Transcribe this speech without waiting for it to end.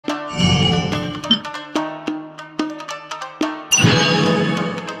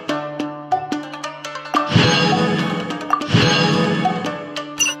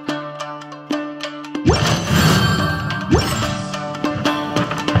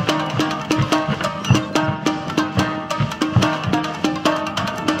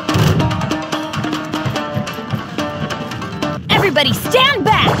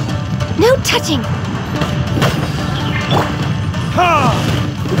touching!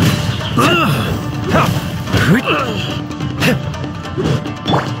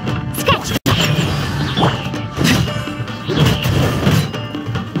 Sketch!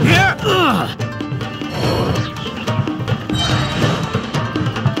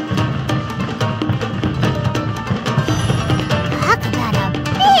 Talk about a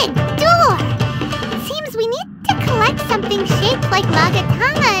big door! Seems we need to collect something shaped like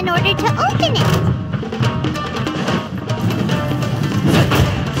Magatama in order to open it.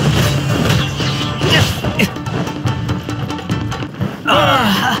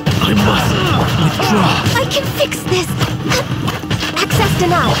 I must withdraw. I can fix this! Access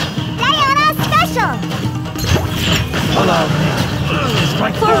denied. Diana Special! Allow me.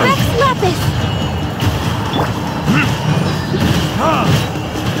 Strike For Rex Lapis!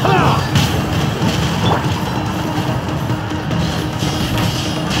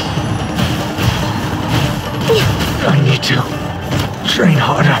 I need to train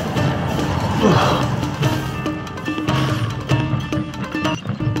harder.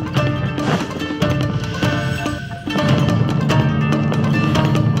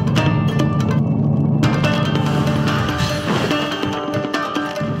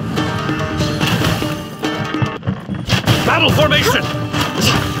 Battle formation!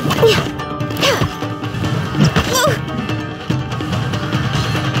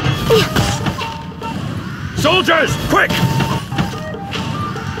 Soldiers, quick!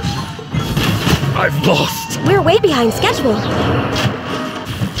 I've lost. We're way behind schedule.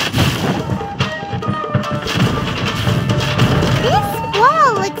 This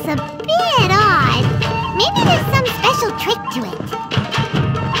wall looks a bit odd. Maybe there's some special trick to it.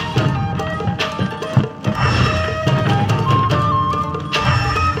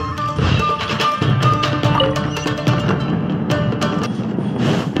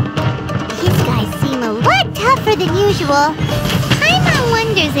 These guys seem a lot tougher than usual. Paimon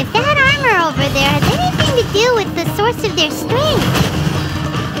wonders if that armor over there has anything to do with the source of their strength.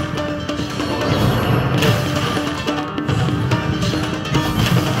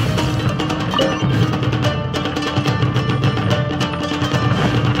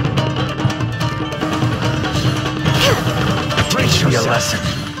 Teach me a lesson.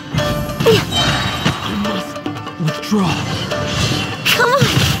 I must withdraw. Come on!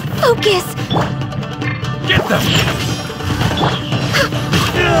 Focus! Get them!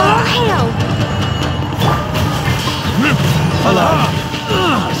 All hail! Allow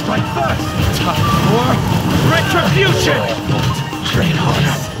me. Strike first. Tough war. Retribution! Train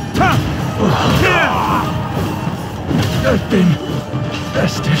harder. I've been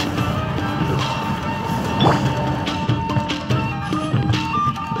bested.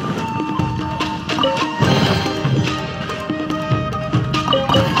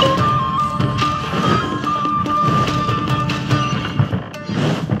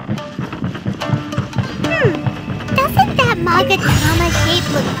 Doesn't that Magatama shape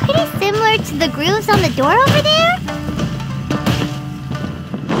look pretty similar to the grooves on the door over there?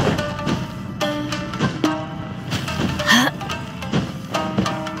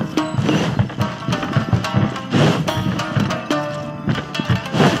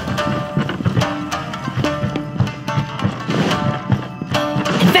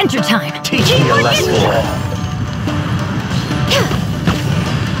 Adventure time! Teach me a lesson.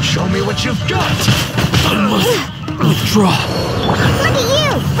 Show me what you've got. I must withdraw. Look at you,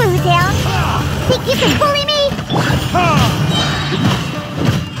 Boozound! Think you can bully me?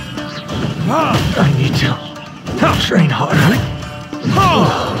 I need to train harder.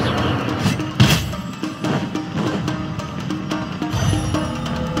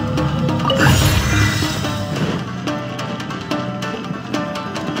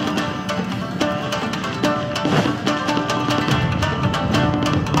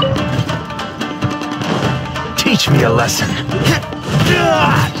 Teach me a lesson.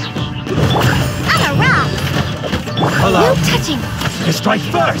 I'm a rock! Allow No me touching! to strike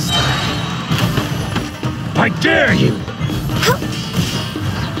first. I dare you.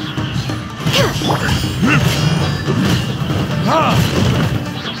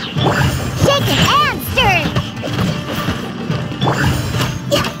 Shaken and stirred!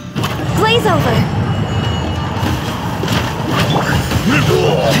 Blaze over!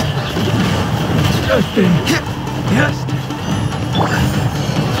 I've been bested.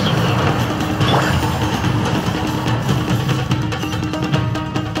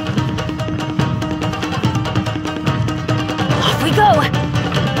 Off we go!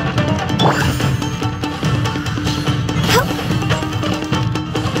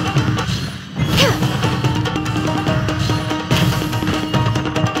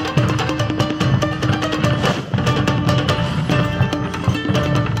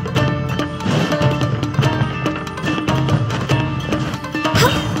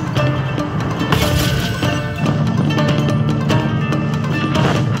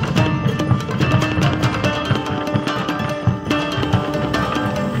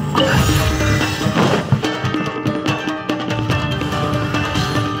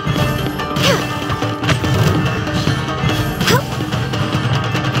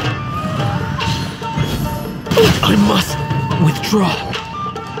 Ultra!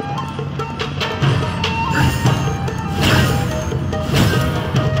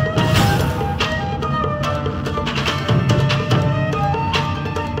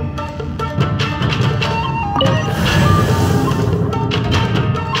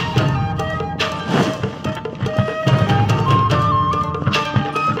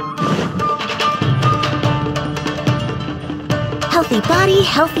 Healthy body,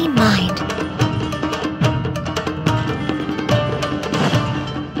 healthy mind.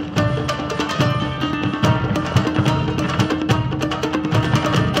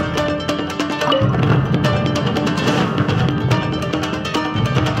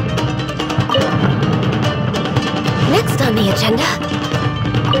 Next on the agenda.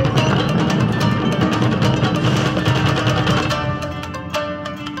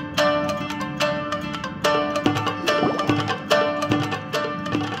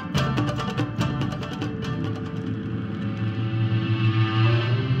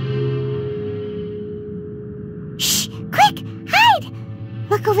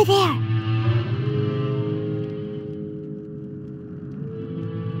 Look over there.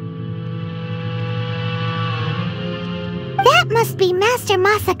 That must be Master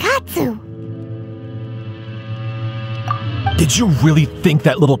Masakatsu. Did you really think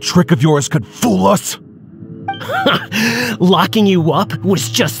that little trick of yours could fool us? Locking you up was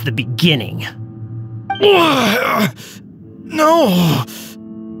just the beginning. No!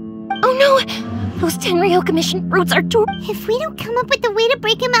 Oh no! Those Tenryou Commission routes are too— If we don't come up with a way to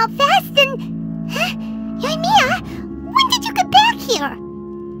break him out fast, then... Huh? Yoimiya, when did you get back here?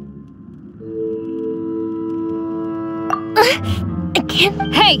 I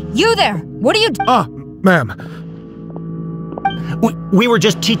can't— Hey, you there! What are you Ma'am. We were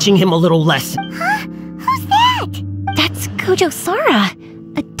just teaching him a little lesson. Huh? Who's that? That's Kujo Sara,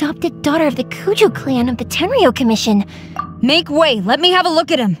 adopted daughter of the Kujo clan of the Tenryou Commission. Make way, let me have a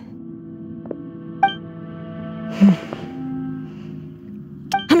look at him.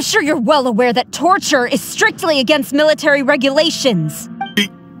 I'm sure you're well aware that torture is strictly against military regulations.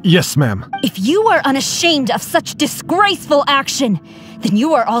 Yes, ma'am. If you are unashamed of such disgraceful action, then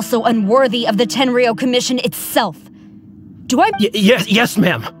you are also unworthy of the Tenryou Commission itself. Do I— Yes,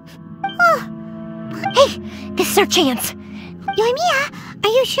 ma'am. Hey, this is our chance. Yoimiya, are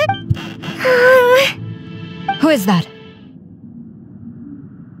you sure? Who is that?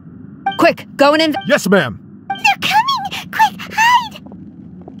 Quick, go and Yes, ma'am. They're coming! Quick, hide!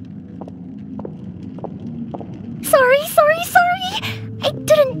 Sorry. I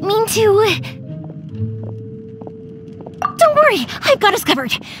didn't mean to. Don't worry, I've got us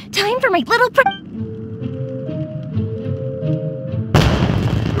covered. Time for my little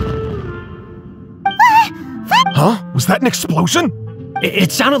Huh? Was that an explosion?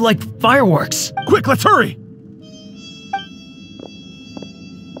 It sounded like fireworks. Quick, let's hurry!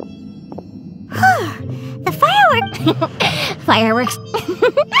 The firework! fireworks.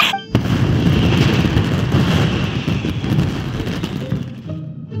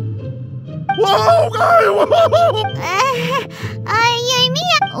 Whoa!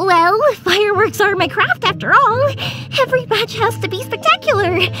 Yoimiya! Well, fireworks are my craft after all. Every batch has to be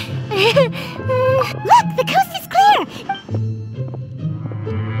spectacular. Look, the coast is clear!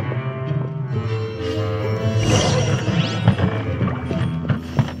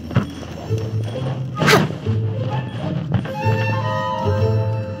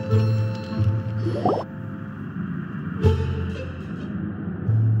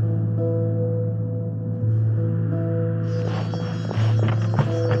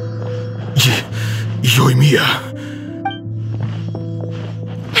 Yoimiya.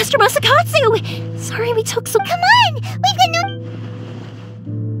 Master Masakatsu! Sorry we took so— Come on! We've got no...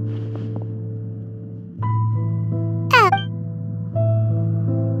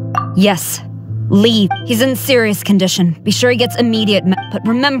 Yes. Leave. He's in serious condition. Be sure he gets immediate but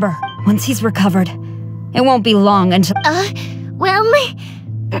remember, once he's recovered, it won't be long until— well...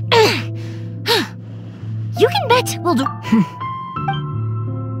 you can bet we'll do—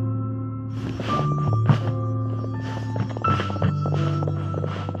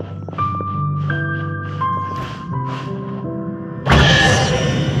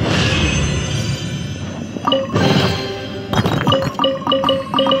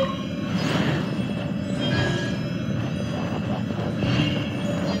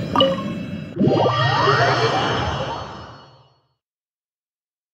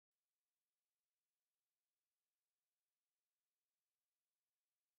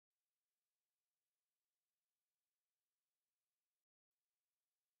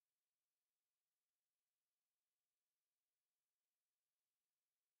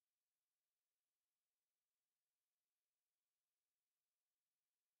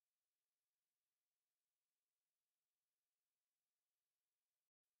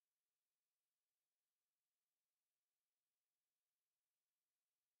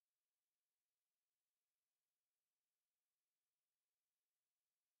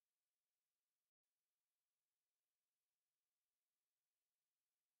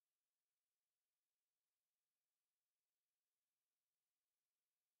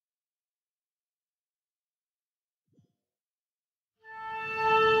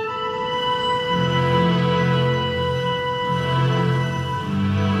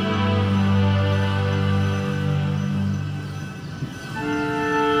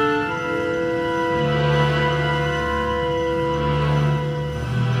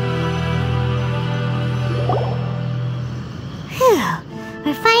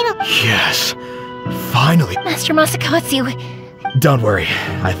 Yes. Finally. Master Masakatsu, Don't worry.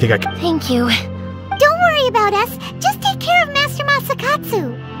 I think I can. thank you. Don't worry about us. Just take care of Master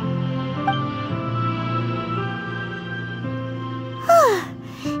Masakatsu.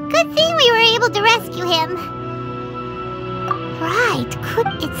 Good thing we were able to rescue him. Right.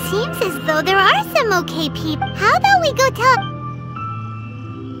 It seems as though there are some okay people. How about we go tell...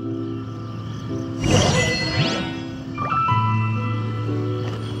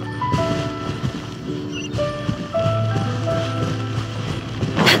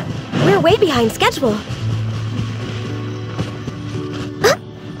 We're way behind schedule.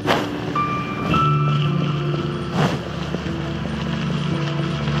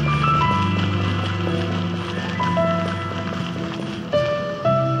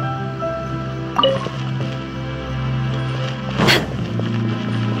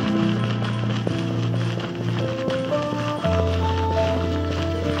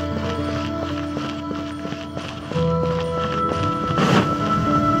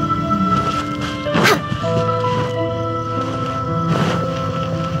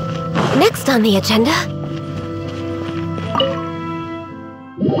 Next on the agenda...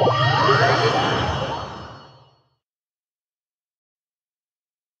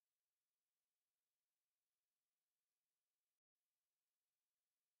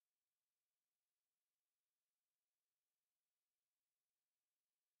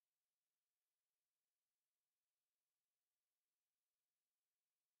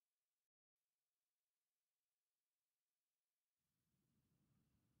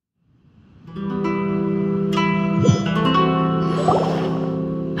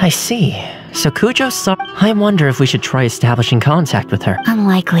 I see. So I wonder if we should try establishing contact with her.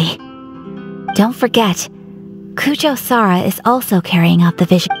 Unlikely. Don't forget, Kujo Sara is also carrying out the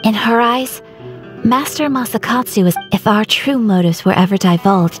vision. In her eyes, Master Masakatsu is... If our true motives were ever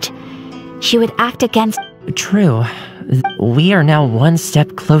divulged, she would act against... True. We are now one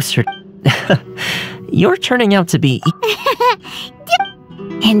step closer. You're turning out to be...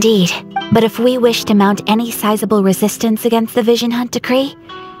 Indeed. But if we wish to mount any sizable resistance against the Vision Hunt decree,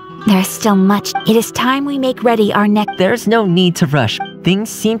 there is still much. It is time we make ready our next... There's no need to rush. Things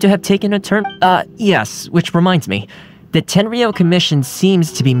seem to have taken a turn. Yes, which reminds me. The Tenryou Commission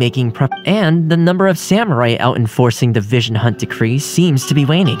seems to be making prep, and the number of samurai out enforcing the Vision Hunt decree seems to be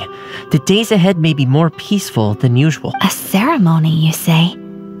waning. The days ahead may be more peaceful than usual. A ceremony, you say?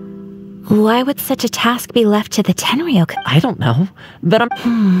 Why would such a task be left to the Tenryou? I don't know, but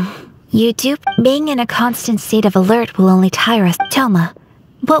You do. Being in a constant state of alert will only tire us. Toma,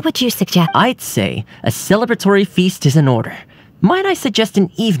 what would you suggest? I'd say a celebratory feast is in order. Might I suggest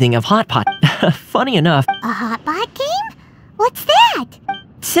an evening of hot pot? Funny enough. A hot pot game? What's that?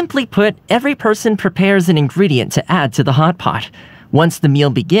 Simply put, every person prepares an ingredient to add to the hot pot. Once the meal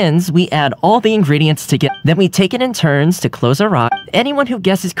begins, we add all the ingredients together. Then we take it in turns to close our eyes. Anyone who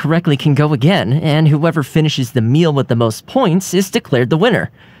guesses correctly can go again, and whoever finishes the meal with the most points is declared the winner.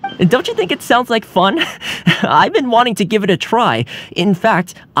 Don't you think it sounds like fun? I've been wanting to give it a try. In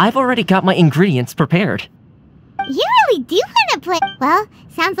fact, I've already got my ingredients prepared. You really do want to play. Well,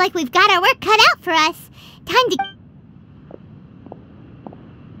 sounds like we've got our work cut out for us. Time to...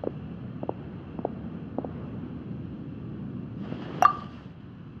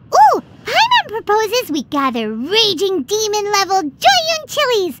 Ooh! Paimon proposes we gather raging demon-level Joyun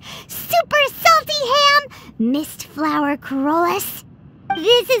chilies, super salty ham, mist flower corollas.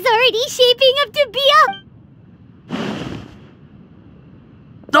 This is already shaping up to be a...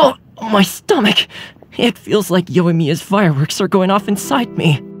 Oh, my stomach! It feels like Yoimiya's fireworks are going off inside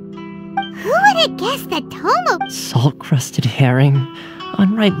me. Who would have guessed that Tomo... Salt-crusted herring,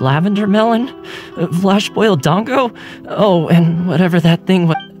 unripe lavender melon, flash-boiled dango? Oh, and whatever that thing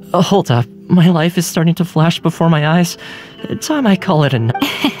was... hold up, my life is starting to flash before my eyes. Time I call it a night.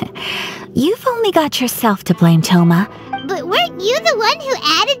 You've only got yourself to blame, Toma. But weren't you the one who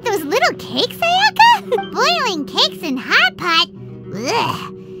added those little cakes, Ayaka? Boiling cakes in hot pot?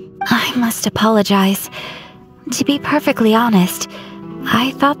 Ugh. I must apologize. To be perfectly honest,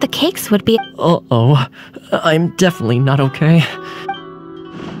 I thought the cakes would be... Uh-oh, I'm definitely not okay.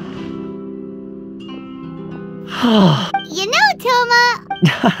 You know,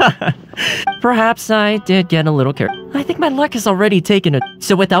 Toma... Perhaps I did get a little carried. I think my luck has already taken a...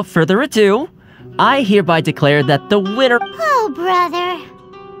 So without further ado, I hereby declare that the winner... Oh, brother.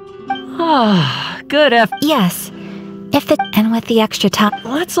 Good F... Yes. If the... And with the extra time...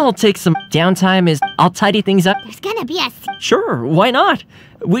 Let's all take some downtime as I'll tidy things up. There's gonna be a... Sure, why not?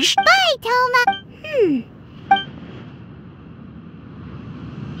 We should... Bye, Toma.